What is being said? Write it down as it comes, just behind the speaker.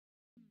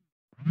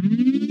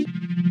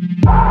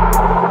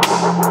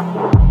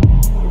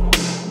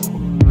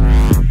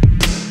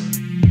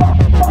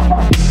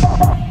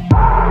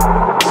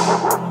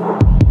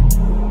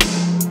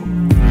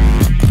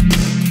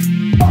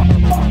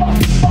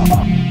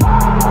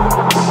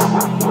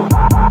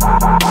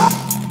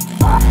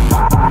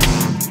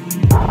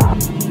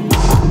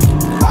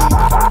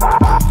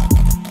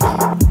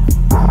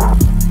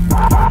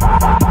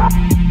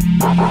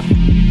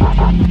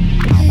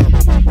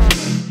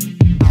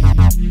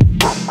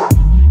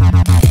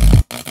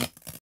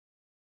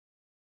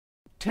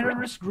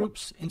Terrorist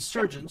groups,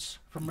 insurgents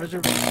from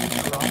reservations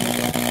around the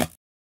world.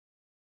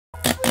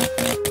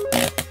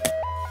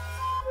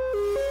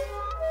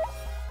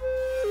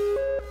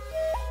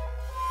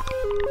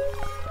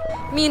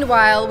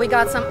 Meanwhile, we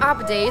got some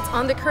updates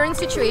on the current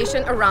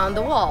situation around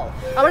the wall.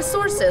 Our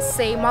sources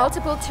say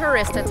multiple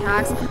terrorist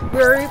attacks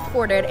were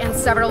reported in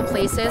several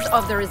places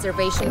of the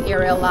reservation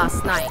area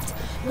last night.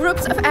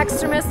 Groups of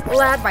extremists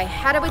led by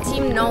head of a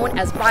team known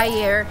as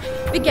Bayer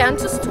began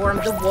to storm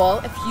the wall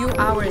a few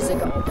hours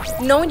ago.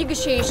 No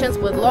negotiations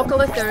with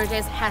local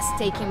authorities has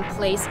taken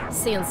place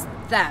since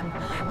then.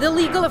 The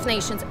League of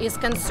Nations is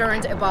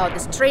concerned about the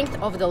strength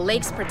of the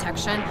lake's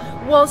protection.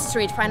 Wall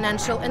Street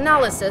Financial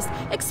Analysis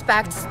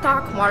expects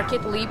stock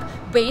market leap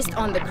based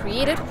on the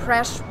created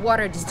fresh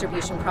water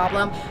distribution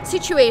problem.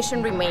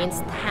 Situation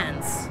remains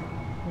tense.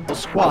 The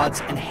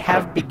squads and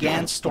have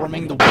began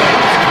storming the walls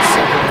in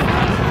several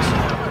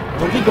countries.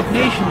 The League of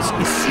Nations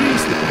is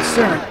seriously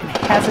concerned and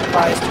has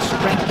advised to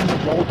strengthen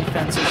the wall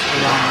defenses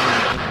around the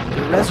lake.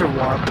 The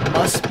reservoir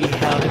must be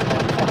held at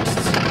all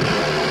costs.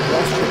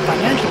 Wall Street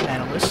financial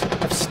analysts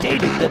have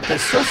stated that the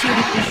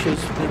associated issues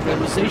with the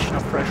realization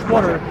of fresh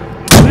water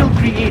will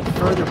create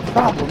further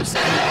problems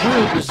and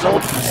will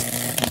result in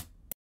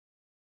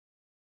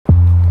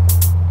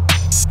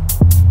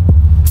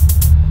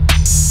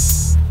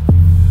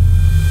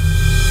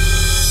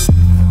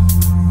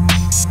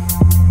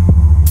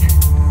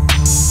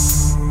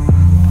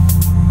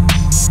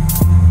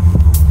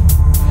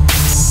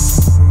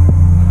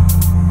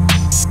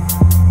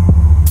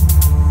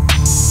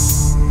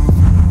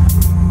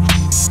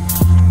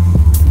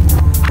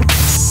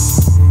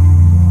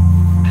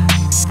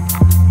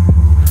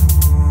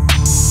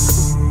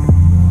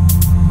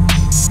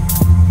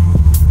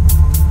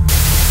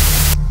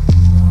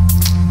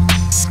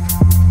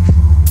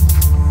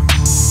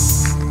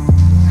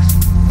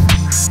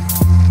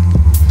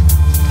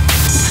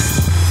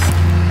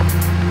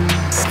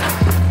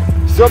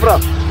Все,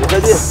 брат,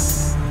 выходи.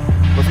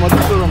 Посмотри,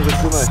 что там за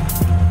стеной.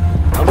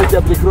 А мы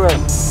тебя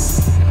прикроем.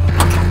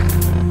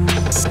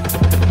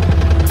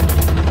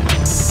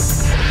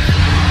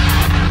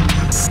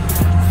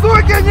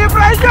 Суки, не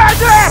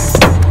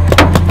пройдете!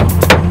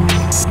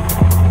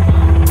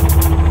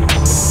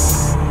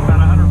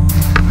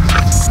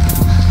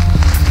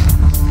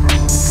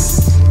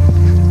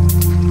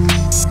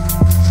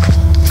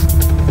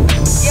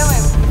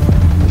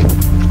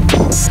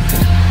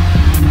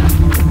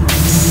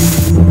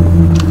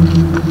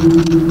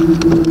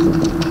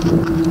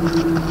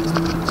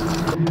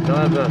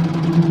 Давай, брат,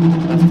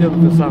 на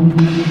стену ты сам.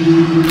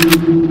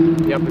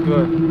 Я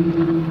прикрою.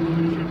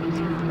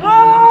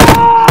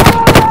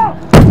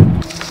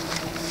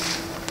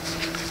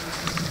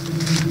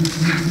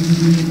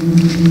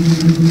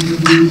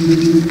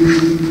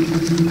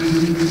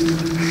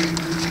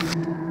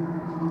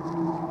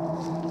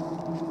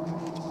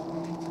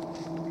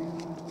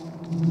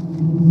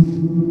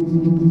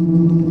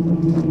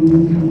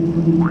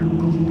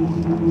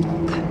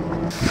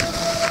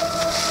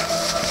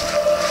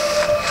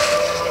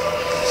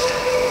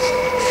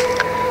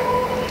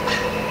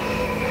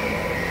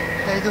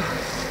 Дойду.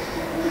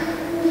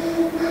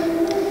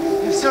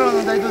 Я все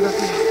равно дойду до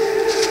туда.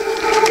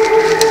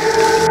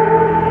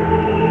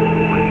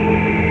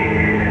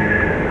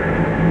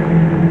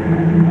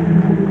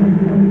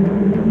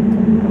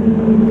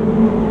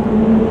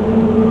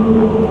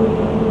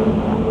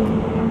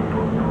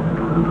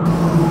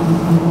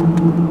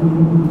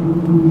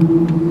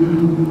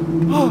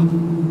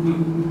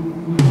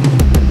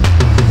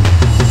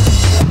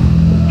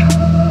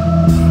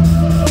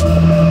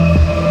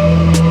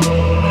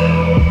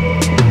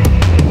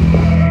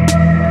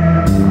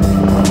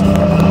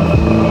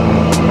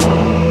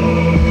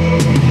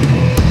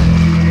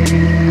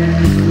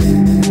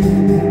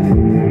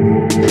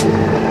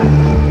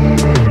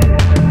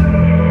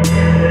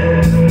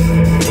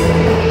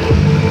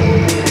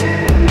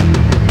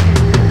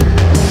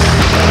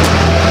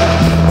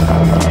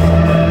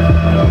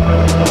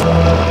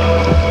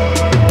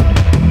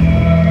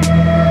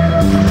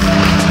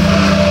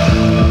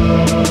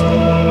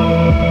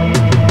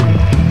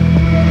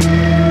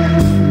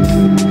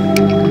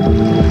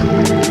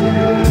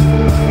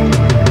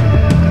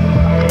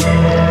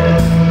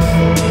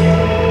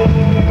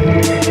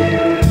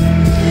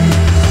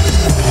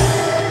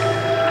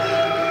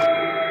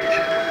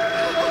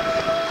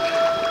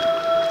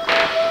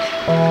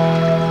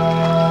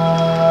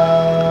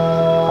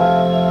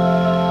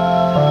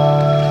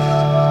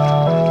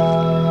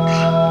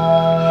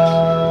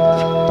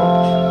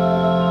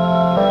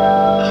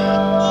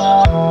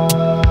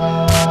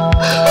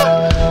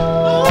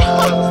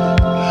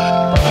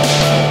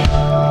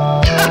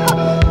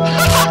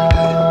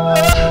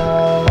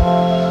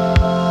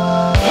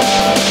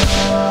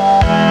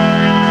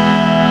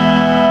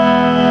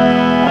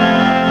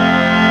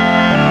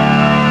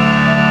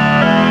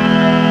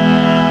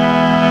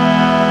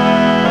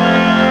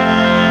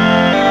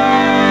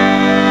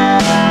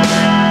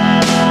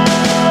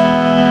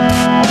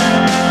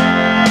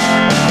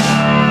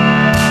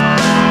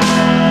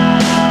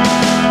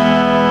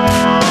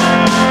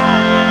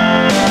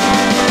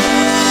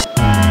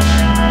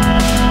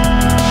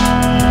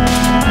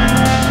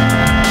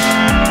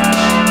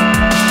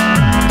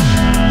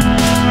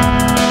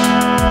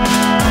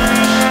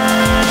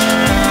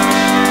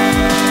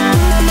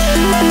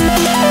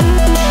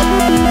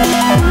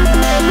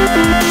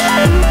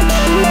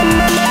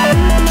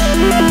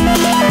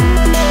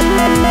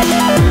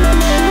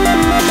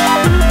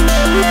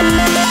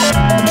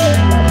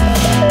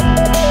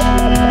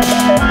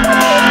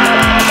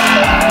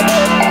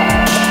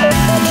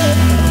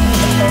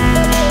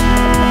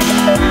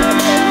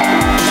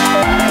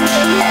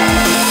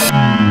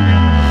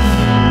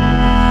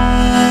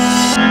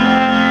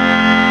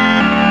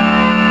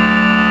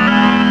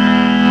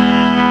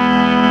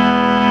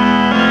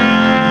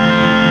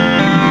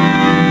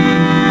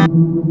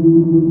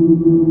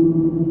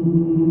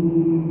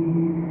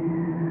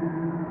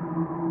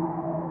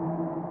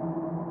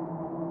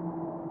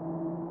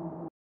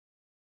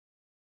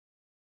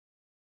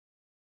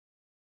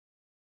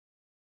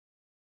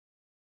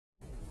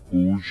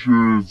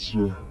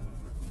 Получается,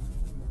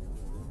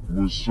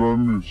 мы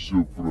сами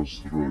все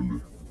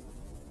просрали.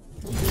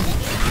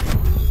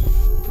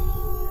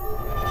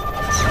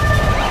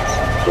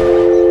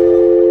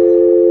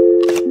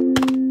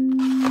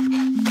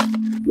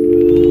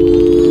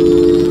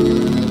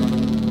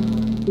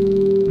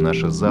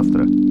 Наше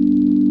завтра –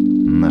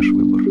 наш выбор.